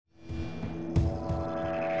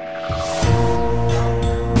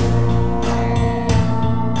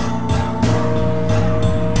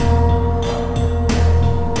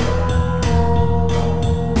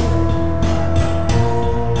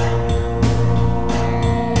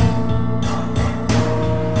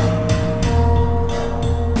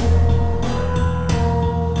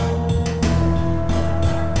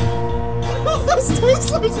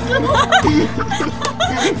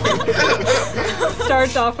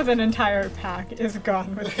starts off with an entire pack is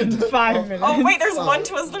gone within 5 minutes. Oh wait, there's one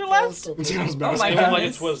Twizzler left? Oh my I god. don't like a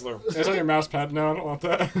Twizzler. It's on your mouse pad. No, I don't want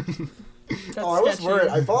that. That's I was sketchy. worried.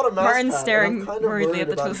 I bought a mouse Martin's pad, staring and I'm kind of worriedly at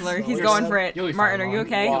the worried about Twizzler. it He's smelling. going for it. You'll be Martin, fine, are you Mom.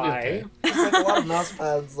 okay? Why? It's like a lot of mouse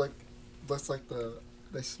pads, like, looks like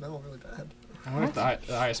they smell really bad. I want the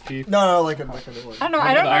ISP. No, like a new one. I don't know.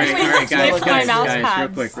 I don't Alright, usually alright, sniff guys, my mouse real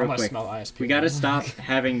pads. quick, I real want to quick. smell ISP. We gotta stop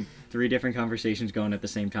having 3 different conversations going at the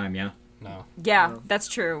same time, yeah? No. Yeah, that's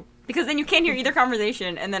true. Because then you can't hear either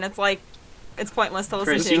conversation, and then it's like, it's pointless to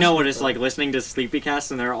listen Chris, to. you know what it's like listening to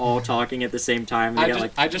Sleepycast and they're all talking at the same time. And they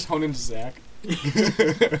I just hone into Zach.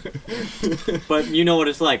 But you know what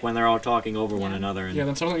it's like when they're all talking over one ananother. And Yeah,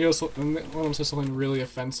 then someone goes, and one of them says something really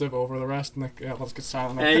offensive over the rest, and like, yeah, let's get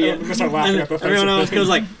silent. yeah. Let's start laughing at the offensive everyone else thing. goes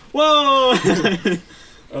like, whoa!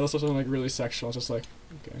 Oh, that's something like really sexual. It's just like,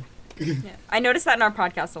 okay. Yeah. I noticed that in our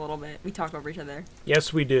podcast a little bit. We talk over each other.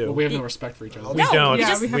 Yes, we do. Well, we have no respect for each other. We No, don't. we Yeah,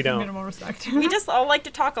 just- we have don't. minimal respect. We just all like to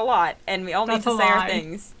talk a lot, and we all need That's to a say our lie.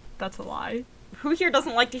 things. That's a lie. Who here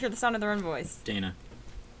doesn't like to hear the sound of their own voice? Dana.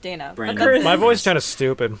 Dana. Brandon. But, My voice is kind of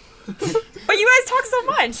stupid. but you guys talk so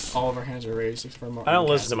much. All of our hands are raised except for Martin. I don't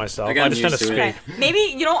listen to myself. I got I just kind of used to it. speak. Okay, maybe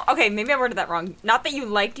you don't. Okay, maybe I worded that wrong. Not that you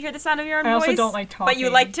like to hear the sound of your own I voice. also don't like But you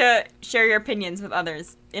talking. like to share your opinions with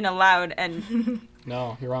others in a loud and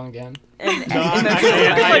No, you're wrong again. and No, I emotional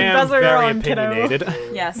way. like am buzzer very on, kiddo. opinionated.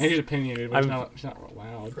 Yes. He's opinionated, but I'm- he's not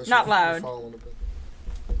loud. Chris, Not you're loud. following a bit.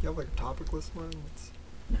 You have like a topic list, Martin?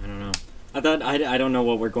 I don't know. I don't know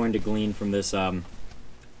what we're going to glean from this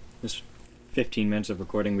this 15 minutes of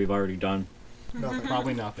recording we've already done. Nothing.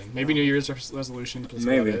 Probably nothing. Maybe New Year's resolution. That's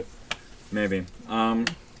Maybe. about it. Maybe.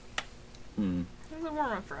 There's a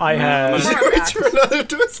warm-up for I us. have. Warm-up Reach for another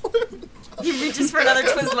Twizzler. He reaches for another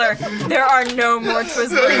Twizzler. There are no more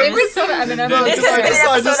Twizzlers. Maybe it's so Eminem. This has been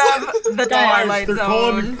an episode of The Twilight They're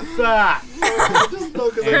calling me Zone. fat.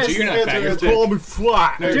 Andrew, you're not fat. You're They're calling thick. me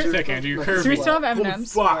flat. No, you're thick, Andrew. You're Do we curvy. still have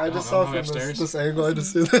M&M's? I just saw I'm from upstairs. this angle. I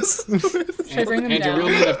just see this. Should I bring them Andrew, down? real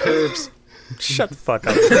men have curves. Shut the fuck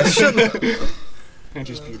up.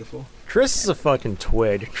 Andrew's beautiful. Chris is a fucking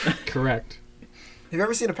twig. Correct. Have you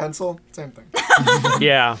ever seen a pencil? Same thing.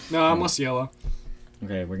 Yeah. No, I'm less yellow.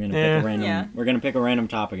 Okay, we're gonna Eh. pick a random. Yeah. We're gonna pick a random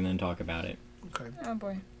topic and then talk about it. Okay. Oh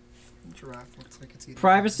boy. Giraffe looks like it's eating.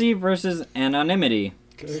 Privacy versus anonymity.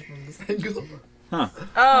 From this angle.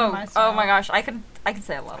 Oh, myself. oh my gosh, I could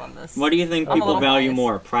say a lot on this. What do you think I'm a people little value biased.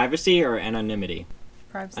 more, privacy or anonymity?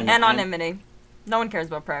 Privacy. And- Anonymity. No one cares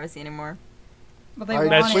about privacy anymore. Well, they I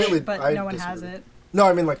want completely- it, but I no one has disagree. it. No,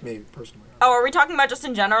 I mean like me personally. Oh, are we talking about just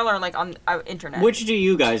in general or like on internet? Which do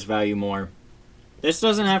you guys value more? This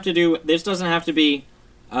doesn't have to be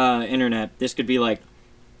internet. This could be like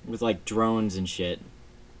with like drones and shit.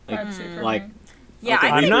 Like Privacy for like me. Yeah, okay,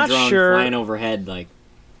 I I'm think a not drone sure- flying overhead like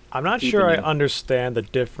I'm not Keeping sure I you. understand the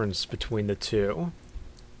difference between the two.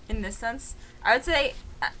 in this sense, I would say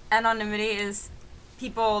anonymity is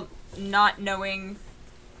people not knowing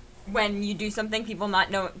when you do something, people not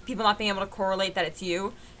being able to correlate that it's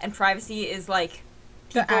you, and privacy is like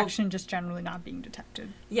The people- action just generally not being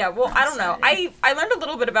detected. Yeah, well, I don't know. Say. I learned a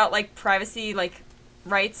little bit about like privacy like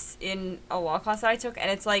rights in a law class that I took,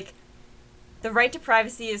 and it's like the right to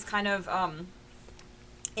privacy is kind of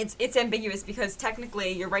it's ambiguous because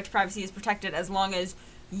technically your right to privacy is protected as long as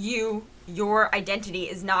your identity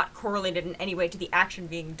is not correlated in any way to the action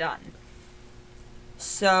being done.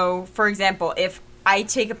 So, for example, if I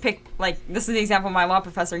take a this is the example my law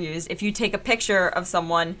professor used. If you take a picture of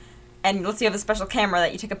someone, and let's say you have a special camera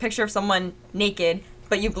that you take a picture of someone naked,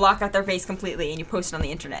 but you block out their face completely and you post it on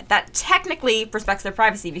the internet, that technically respects their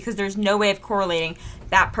privacy because there's no way of correlating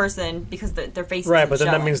that person because their face Right, isn't but then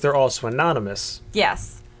that showing. means they're also anonymous.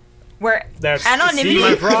 Yes. Where That's anonymity. See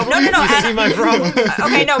my problem? No. You see my problem?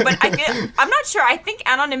 Okay, no, but I'm not sure. I think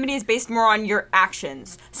anonymity is based more on your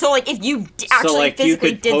actions. So, like, if you actually so like you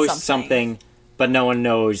physically could did post something, but no one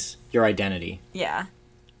knows your identity. yeah.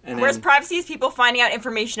 And Whereas then, privacy is people finding out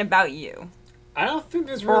information about you. I don't think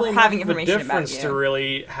there's Or really having enough of a information about difference you. to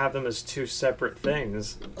really have them as two separate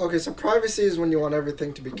things. Okay, so privacy is when you want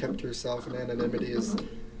everything to be kept to yourself, and anonymity is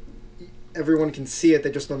everyone can see it, they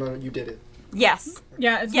just don't know you did it. Yes.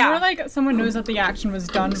 Yeah, it's Yeah. more like someone knows that the action was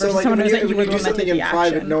done So versus like someone when knows that you you were do the one that something did in the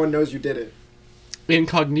private, action. no one knows you did it.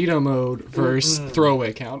 Incognito mode versus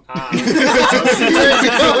throwaway count. That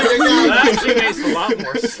actually makes a lot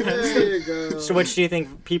more sense. There you go. so which do you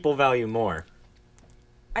think people value more?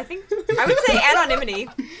 I think I would say anonymity.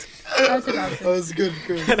 That That was good,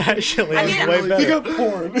 Chris. It actually I was mean, way Pick better. up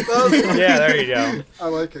porn. Yeah, there you go. I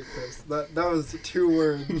like it, Chris. That was 2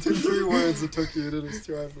 words, 3 words it took you to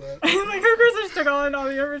describe that. like how Chris just took on all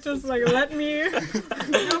the other just like let me.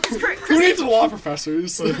 Who needs law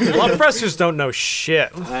professors? Law professors don't know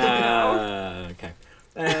shit. Okay.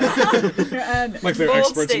 And Like they're Bold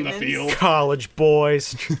experts in the statements. field. College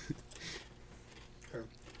boys.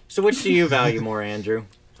 So which do you value more, Andrew?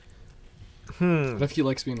 I think he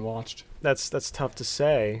likes being watched. That's tough to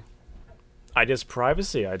say. I just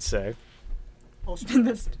privacy, I'd say.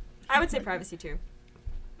 I would say privacy too.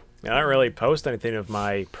 I don't really post anything of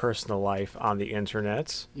my personal life on the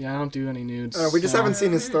internet. Yeah, I don't do any nudes. We just so- haven't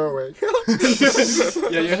seen his throwaway.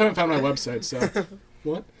 Yeah, you haven't found my website, so.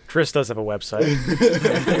 What? Chris does have a website.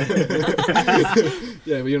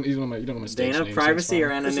 Yeah, but you don't know my stage Dana, name, privacy so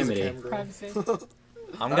or it's This is a anonymity? cam girl. privacy.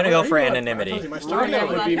 I'm gonna go for anonymity.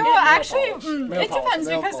 No, actually, it depends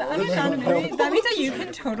Nail because polish. anonymity, that means that you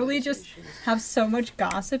can totally just have so much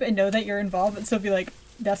gossip and know that you're involved, but still be like,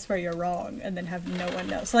 that's where you're wrong, and then have no one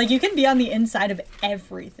know. So, like, you can be on the inside of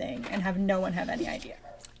everything and have no one have any idea.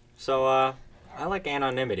 So, I like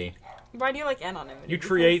anonymity. Why do you like anonymity? You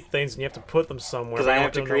create things and you have to put them somewhere. Because but I you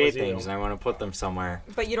have to don't know create it's you. things and I want to put them somewhere.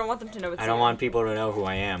 But you don't want them to know it's I don't you. want people to know who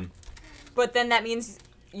I am. But then that means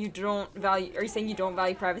you don't value. Are you saying you don't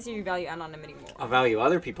value privacy, or you value anonymity more? I value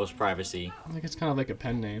other people's privacy. I think it's kind of like a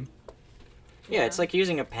pen name. Yeah, it's like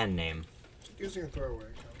using a pen name. Using a throwaway.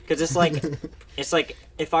 Because it's like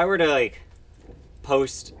if I were to like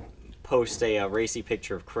post a racy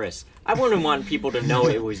picture of Chris, I wouldn't want people to know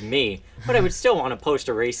it was me, but I would still want to post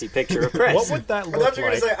a racy picture of Chris. What would that I look thought you were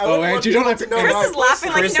like? gonna say, I Oh, would and want you don't people have to to- know Chris how is laughing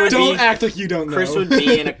like Chris he knows. would Don't be- act like you don't know. Chris would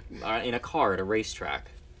be in a car at a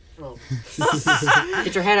racetrack. Oh.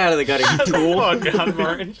 Get your head out of the gutter, you tool. Oh God,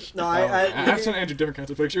 Martin. No, I've sent Andrew different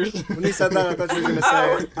kinds of pictures. when you said that, I thought you were gonna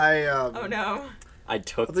say, Oh no. I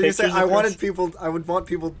took I thought you said pictures I of wanted Chris. people. I would want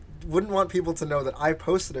people. Wouldn't want people to know that I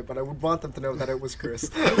posted it, but I would want them to know that it was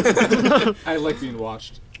Chris. I like being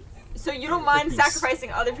watched. So you don't mind Yes.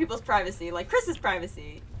 sacrificing other people's privacy, like Chris's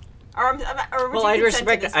privacy, or would Well, you I'd consent to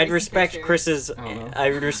respect this I'd racy respect picture? Chris's I don't know.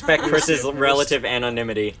 I would respect Chris's relative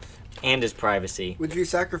anonymity and his privacy. Would you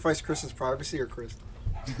sacrifice Chris's privacy or Chris?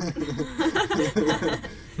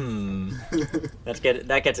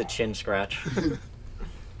 That gets a chin scratch.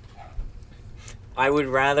 I would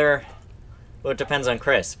rather. Well, it depends on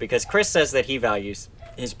Chris because Chris says that he values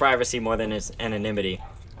his privacy more than his anonymity.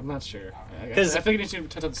 I'm not sure. I 'Cause- think it needs to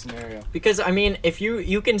depend on the scenario. Because I mean, if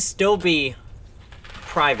you can still be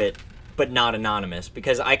private but not anonymous,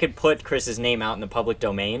 because I could put Chris's name out in the public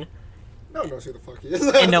domain No one knows who the fuck he is.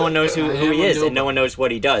 and no one knows who I he am is, a and no one knows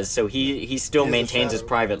what he does. So he still He is a maintains his shadow.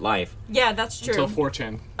 private life. Yeah, that's true. Until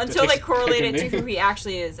 4chan. Until they takes correlate it picking to me. who he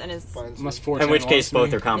actually is and his. Finds Unless you. 4chan In which case, wants both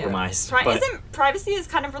me. are compromised. Pri- but Isn't privacy is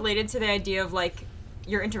kind of related to the idea of like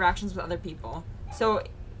your interactions with other people. So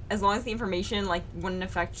as long as the information like wouldn't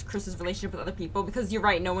affect Chris's relationship with other people, because you're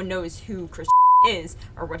right, no one knows who Chris is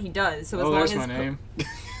or what he does. So as Oh, long there's as my name.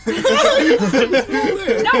 No,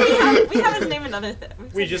 we have his name in other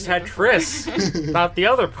things. We just had Chris, not the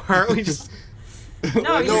other part. We just.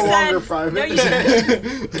 No, you No said, longer private. No, you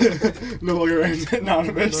said, No longer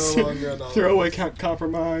anonymous. No longer anonymous. Throwaway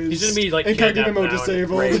compromise. He's gonna be, like, incognito kidnapped mode now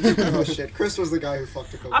and disabled. Oh shit! Chris was the guy who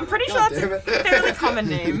fucked a coconut. I'm pretty sure God that's damn a it. fairly common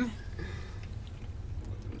name.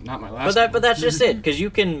 Not my last. but that's just it, because you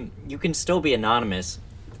can still be anonymous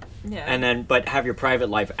Yeah. and then but have your private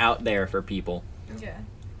life out there for people, yeah.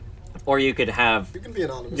 or you could have You can be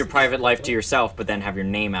anonymous. your private life to yourself, but then have your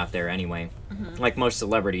name out there anyway. Like most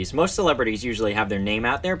celebrities. Most celebrities usually have their name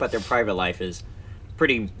out there, but their private life is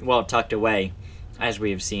pretty well tucked away, as we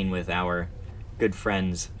have seen with our good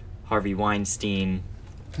friends Harvey Weinstein,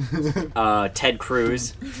 Ted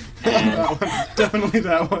Cruz, and Definitely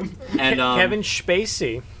that one. Kevin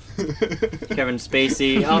Spacey. Kevin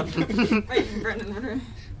Spacey. Oh, Wait, Brendan.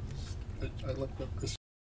 I looked up Chris.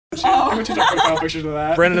 I'm gonna take profile pictures of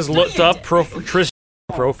that. Brendan has looked up Chris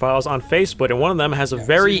profiles on Facebook, and one of them has a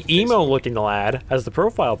very emo-looking lad as the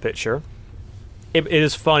profile picture. It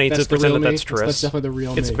is funny That's to pretend the that real that's me. That's Chris. definitely the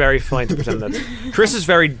real It's me. very funny to pretend that Chris is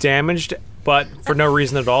very damaged, but for no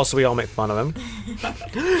reason at all, so we all make fun of him.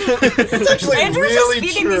 It's actually Andrew's really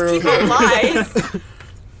just feeding true. these people lies.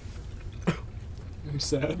 I'm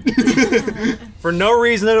sad. For no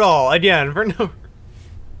reason at all. Again, for no.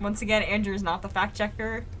 Once again, Andrew is not the fact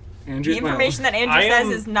checker. Andrew's The my information that Andrew I says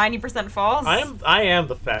am- is 90% false. I am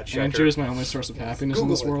the fat checker. Andrew is my only source of happiness in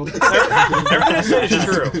this Google world. Everything I say is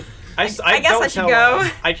true. I guess don't I should tell go.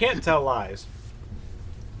 lies. I can't tell lies.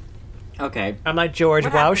 okay. I'm like George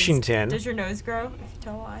What happens? Washington. Does your nose grow if you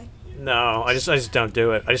tell a lie? No, I just don't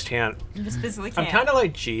do it. I just can't. You just physically I'm can't. kind of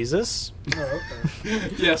like Jesus. Oh, okay.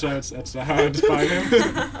 Yeah, that's how I define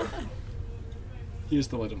him. He is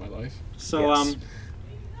the light of my life. So Yes.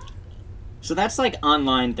 so that's like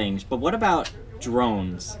online things. But what about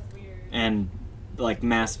drones and like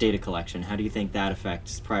mass data collection? How do you think that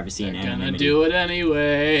affects privacy and They're gonna anonymity? do it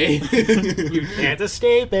anyway. You can't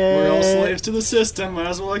escape it. We're all slaves to the system. Might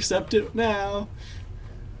as well accept it now.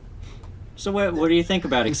 So what do you think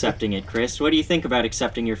about accepting it, Chris? What do you think about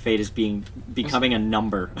accepting your fate as becoming a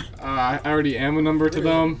number? I already am a number to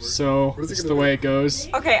them, so What is he it's gonna the do? way it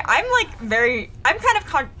goes. Okay, I'm kind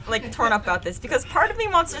of like torn up about this because part of me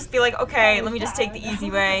wants to just be like, okay, let me just take the easy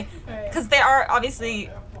way, because they are obviously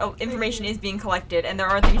information is being collected, and there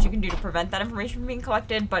are things you can do to prevent that information from being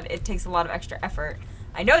collected, but it takes a lot of extra effort.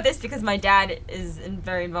 I know this because my dad is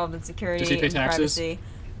very involved in security Does he pay and taxes? privacy.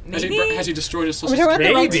 Has Maybe he destroyed his Are social we talking about the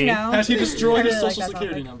security? right to Maybe. know? Has he I destroyed his really like social that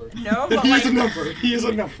security topic. number? no, but He is a like, number. He is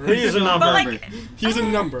a number. He's a number. but like He's a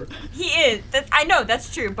number. he is. I know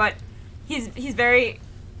that's true, but he's very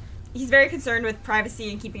concerned with privacy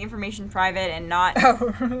and keeping information private and not Oh,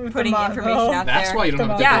 putting information out That's there. why you don't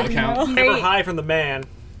have a Yeah. Google account. He's Never very- hide from the man.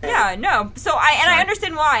 Yeah, no. So I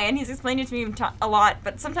understand why, and he's explained it to me a lot.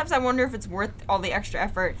 But sometimes I wonder if it's worth all the extra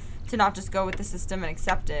effort to not just go with the system and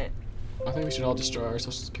accept it. I think we should all destroy our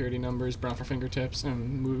social security numbers, brown for fingertips,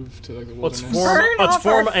 and move to like the Let's wilderness. form. Burn Let's off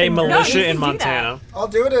form our a fingers. No, you militia can in do that. Montana. I'll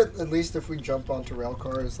do it at least if we jump onto rail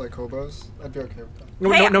cars like hobos. I'd be okay with that.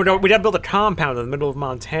 No, Hey, no. We'd have to build a compound in the middle of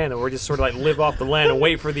Montana where we just sort of like live off the land and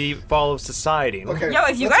wait for the fall of society. Okay. Yo,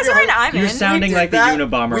 if you let's guys be are in, honest. I'm You're in. sounding Did like the that,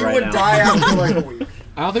 Unabomber we right would now. die after like a week.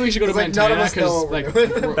 I don't think we should go to It's like none of Montana us know because what like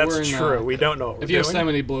we're doing. That's we're in, true. We don't know what we're If doing.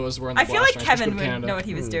 Yosemite blew us, we're in the I feel blast like zone. Let's go Kevin to would Canada. know what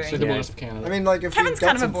he was So doing. the Yeah. wilderness of Canada. I mean, like if Kevin's we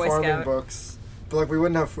kind got of a some Boy farming Scout. books, but like we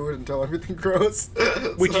wouldn't have food until everything grows.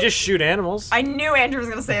 We could just shoot animals. I knew Andrew was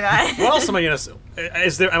gonna say that. What else am I gonna say?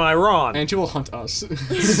 Is there? Am I wrong? and you will hunt us.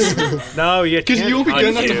 No, you Because can't you won't be good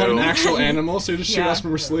enough hunt to hunt an you. actual animal, so you just shoot Yeah. us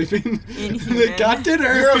when we're sleeping. Inhuman. They got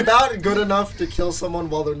dinner. You're about good enough to kill someone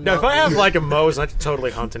while they're No, not. if I have eating. like a Mose, I could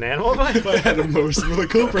totally hunt an animal. If I had a moose with a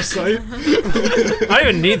cobra sight. I don't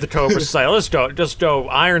even need the Cobra sight. Let's just go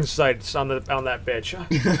iron sights on that bitch.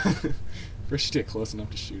 First, you get close enough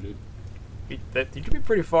to shoot it. You could be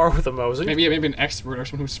pretty far with a Mose. Maybe an expert or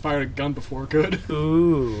someone who's fired a gun before could.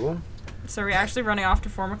 Ooh. So we're actually running off to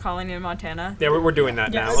form a colony in Montana. Yeah, we're doing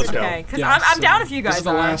that now. Yes. Let's go. Okay, because Yeah, I'm so down if you guys This is the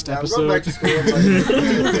are. last Yeah, I'm going back to episode. school in like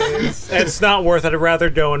 8 days. It's not worth it. I'd rather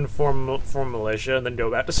go and form militia and then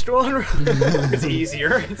go back to school. It's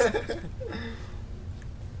easier.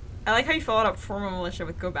 I like how you followed up form a militia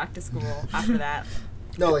with go back to school after that.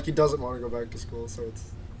 No, like he doesn't want to go back to school, so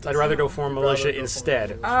it's. I'd rather go form I'd rather militia go form instead.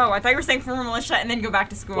 militia. Oh, I thought you were saying form a militia and then go back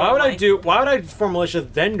to school. Why would I like- Why would I form militia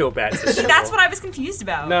then go back to See, school? that's what I was confused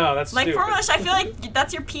about. No, that's like stupid. form a militia. I feel like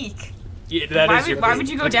that's your peak. Yeah, that why is your why peak. would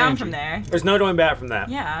you go That's down Andrew. from there? There's no going back from that.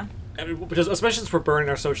 Yeah. I mean, because especially since we're burning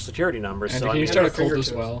our social security numbers. And So can I you mean, start a Yeah, cult as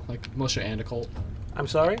fingertips. well, like militia and a cult? I'm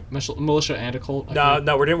sorry. Militia and a cult. I No, feel-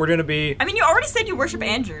 no, we're going to be. I mean, you already said you worship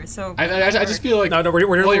Andrew, so. I just feel like No, we're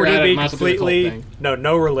while going you're to at it, be might as well do the cult completely. thing.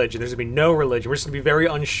 No religion. There's going to be no religion. We're just going to be very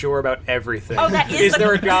unsure about everything. Oh, that is Is the-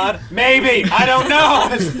 there a God? Maybe. I don't know.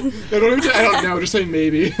 I don't know. Just say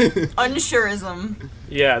maybe. Unsureism.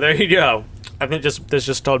 Yeah, there you go. I think that's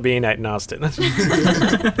just called being agnostic.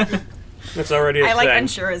 That's already a I like thing.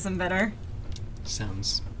 unsureism better.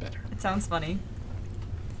 Sounds better. It sounds funny.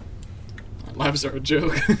 Our lives are a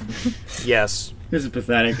joke. This Yes. is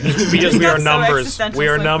pathetic. Because we Got are so numbers. existential We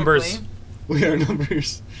are so numbers. quickly. We are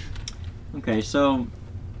numbers. Okay, so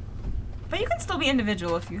But you can still be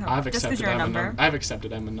individual if you have. I've just because accepted you're a I'm a number. number. I've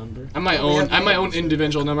accepted I'm a number. I'm my We own. have I'm my own names.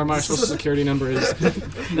 individual number. My social security number is.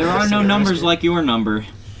 there are no numbers like your number.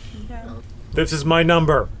 This is my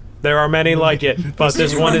number. There are many like it, but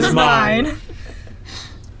this one is mine.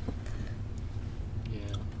 Yeah.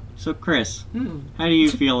 So, Chris, how do you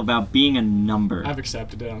feel about being a number? I've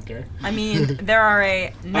accepted it. I don't care. I mean, there are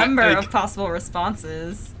a number I- of possible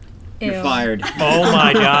responses. You're Ew. fired. Oh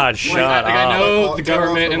my God! Shut Like, I up. know Like, the turn off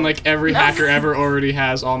government the and light. like every hacker ever already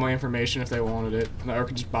has all my information if they wanted it, or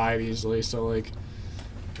could just buy it easily. So like,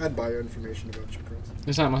 I'd buy your information about you, Chris.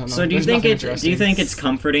 there's not much. So, do you think it's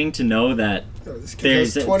comforting to know that Oh, this kid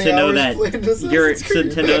there's has to 20 know hours that playing Assassin's you're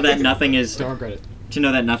Creed. to know that nothing is Don't regret it. to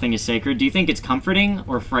know that nothing is sacred? Do you think it's comforting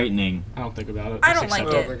or frightening? I don't think about it. I Just don't like I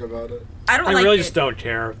accept don't it. think about it. I don't I like really it. just don't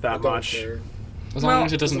care I that don't much. care. As long Well,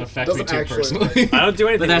 as it doesn't affect me doesn't too actually personally. affect I don't do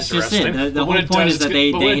anything But that's just it. interesting. The But when whole it point does, is that it's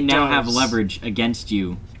good- but when they it now have does- leverage against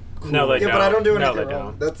you. No, they Yeah, don't. but I don't do No, anything they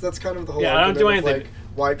wrong. don't. That's kind of the whole Yeah, I don't argument do of, anything. like,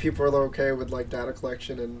 why people are okay with like data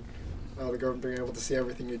collection and the government being able to see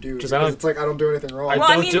everything you do. 'Cause Because I don't- it's like I don't do anything wrong.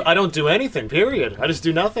 I don't do anything. Period. I just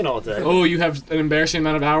do nothing all day. Oh, you have an embarrassing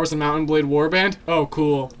amount of hours in Mountain Blade Warband? Oh,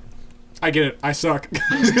 cool. I get it. I suck.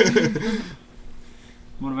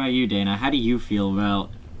 What about you, Dana? How do you feel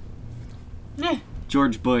about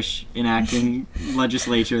George Bush enacting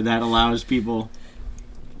legislature that allows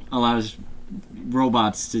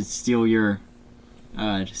robots to steal your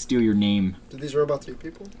name? Do these robots eat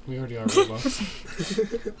people? We already are robots.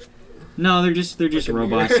 No, they're just Like a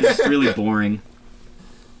robots. mirror. They're just really boring.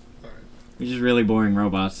 Alright. They're just really boring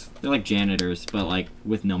robots. They're like janitors, but like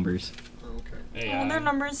with numbers. Oh, okay. Hey, Well, their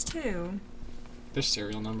numbers too. They're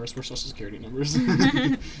serial numbers. We're social security numbers.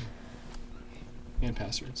 And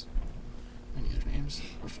passwords. And usernames.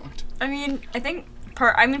 We're fucked. I mean, I think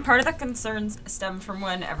part of the concerns stem from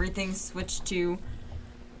when everything switched to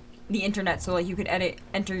the internet, so like you could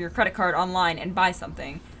enter your credit card online and buy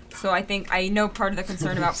something. So I know part of the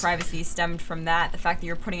concern about privacy stemmed from that, the fact that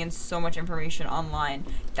you're putting in so much information online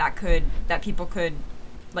that people could,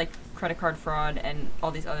 like credit card fraud and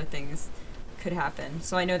all these other things could happen.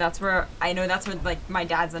 So I know that's where like my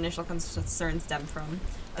dad's initial concern stemmed from,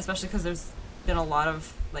 especially because there's been a lot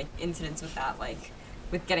of like incidents with that, like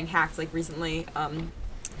with getting hacked, like recently.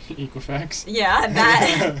 Equifax. Yeah,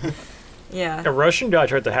 that. Yeah. A Russian guy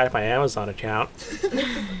tried to hack my Amazon account.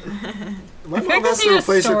 My think mom has this to is a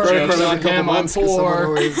replace her story. credit card Jokes every on couple him, I'm months because someone poor.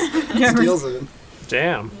 always Yeah, steals it.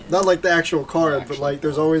 Damn. Not like the actual card, but like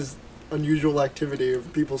there's always unusual activity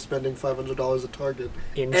of people spending $500 at Target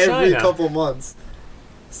In every China. couple months.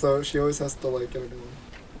 So she always has to like get a new one.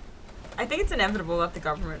 I think it's inevitable that the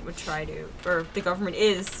government would try to, or the government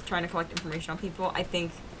is trying to collect information on people. I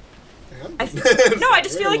think. I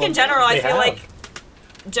just feel like in general, I They feel have. like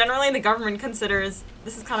generally the government considers,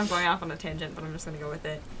 this is kind of going off on a tangent, but I'm just going to go with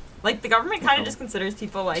it. Like the government kind of just considers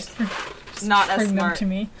people like not as Bring them smart. to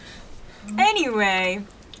me. Anyway,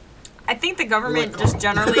 I think the government just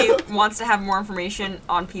generally wants to have more information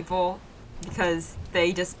on people because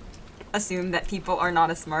they just assume that people are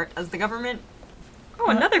not as smart as the government. Oh,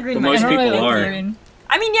 another green But light. most I don't really people like are. green.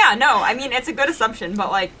 I mean, yeah, no. I mean, it's a good assumption,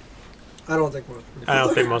 but like, I don't think most. I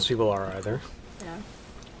don't think most people are either. yeah.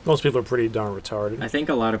 Most people are pretty darn retarded. I think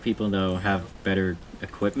a lot of people though have better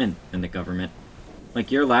equipment than the government.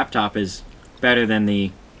 Like your laptop is better than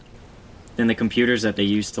the computers that they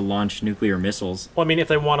use to launch nuclear missiles. Well, I mean, if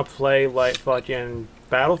they want to play like fucking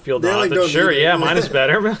Battlefield They, on like, it, then don't sure, need it. yeah, mine is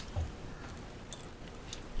better.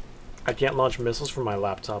 I can't launch missiles from my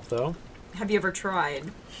laptop though. Have you ever tried?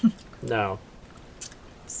 No.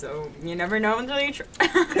 So you never know until you try.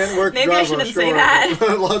 Can't work Maybe I Java, shouldn't sure. say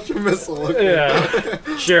that. Launch a missile. Okay.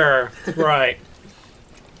 Yeah. Sure. Right.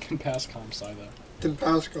 Can pass comp sci though. Can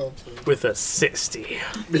pass comps. With a 60.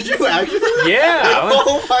 Did you actually? Yeah.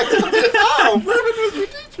 Oh my god! How? Brandon was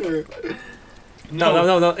your teacher.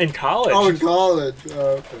 No. In college. Oh, in college. Oh,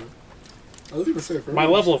 okay. I was gonna say for My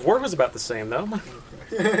level of work was about the same though.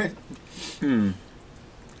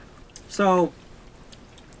 So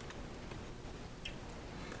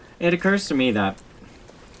it occurs to me that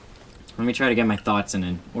let me try to get my thoughts in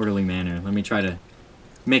an orderly manner. Let me try to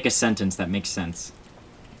make a sentence that makes sense.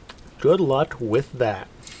 Good luck with that.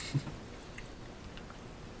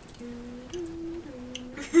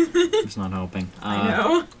 It's not helping. I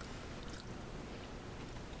know.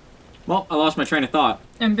 Well, I lost my train of thought.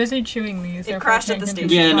 I'm busy chewing these. It therefore crashed I at the can't station.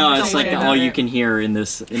 continue Yeah, no, Don't it's worry like about all it. you can hear in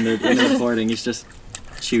the recording. It's just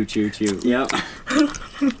chew, chew, chew. Yep.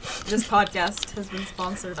 This podcast has been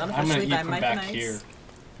sponsored I'm gonna unofficially eat by from Mike back and Ice. here.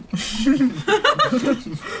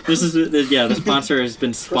 The sponsor has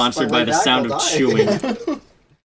been sponsored by the sound of chewing.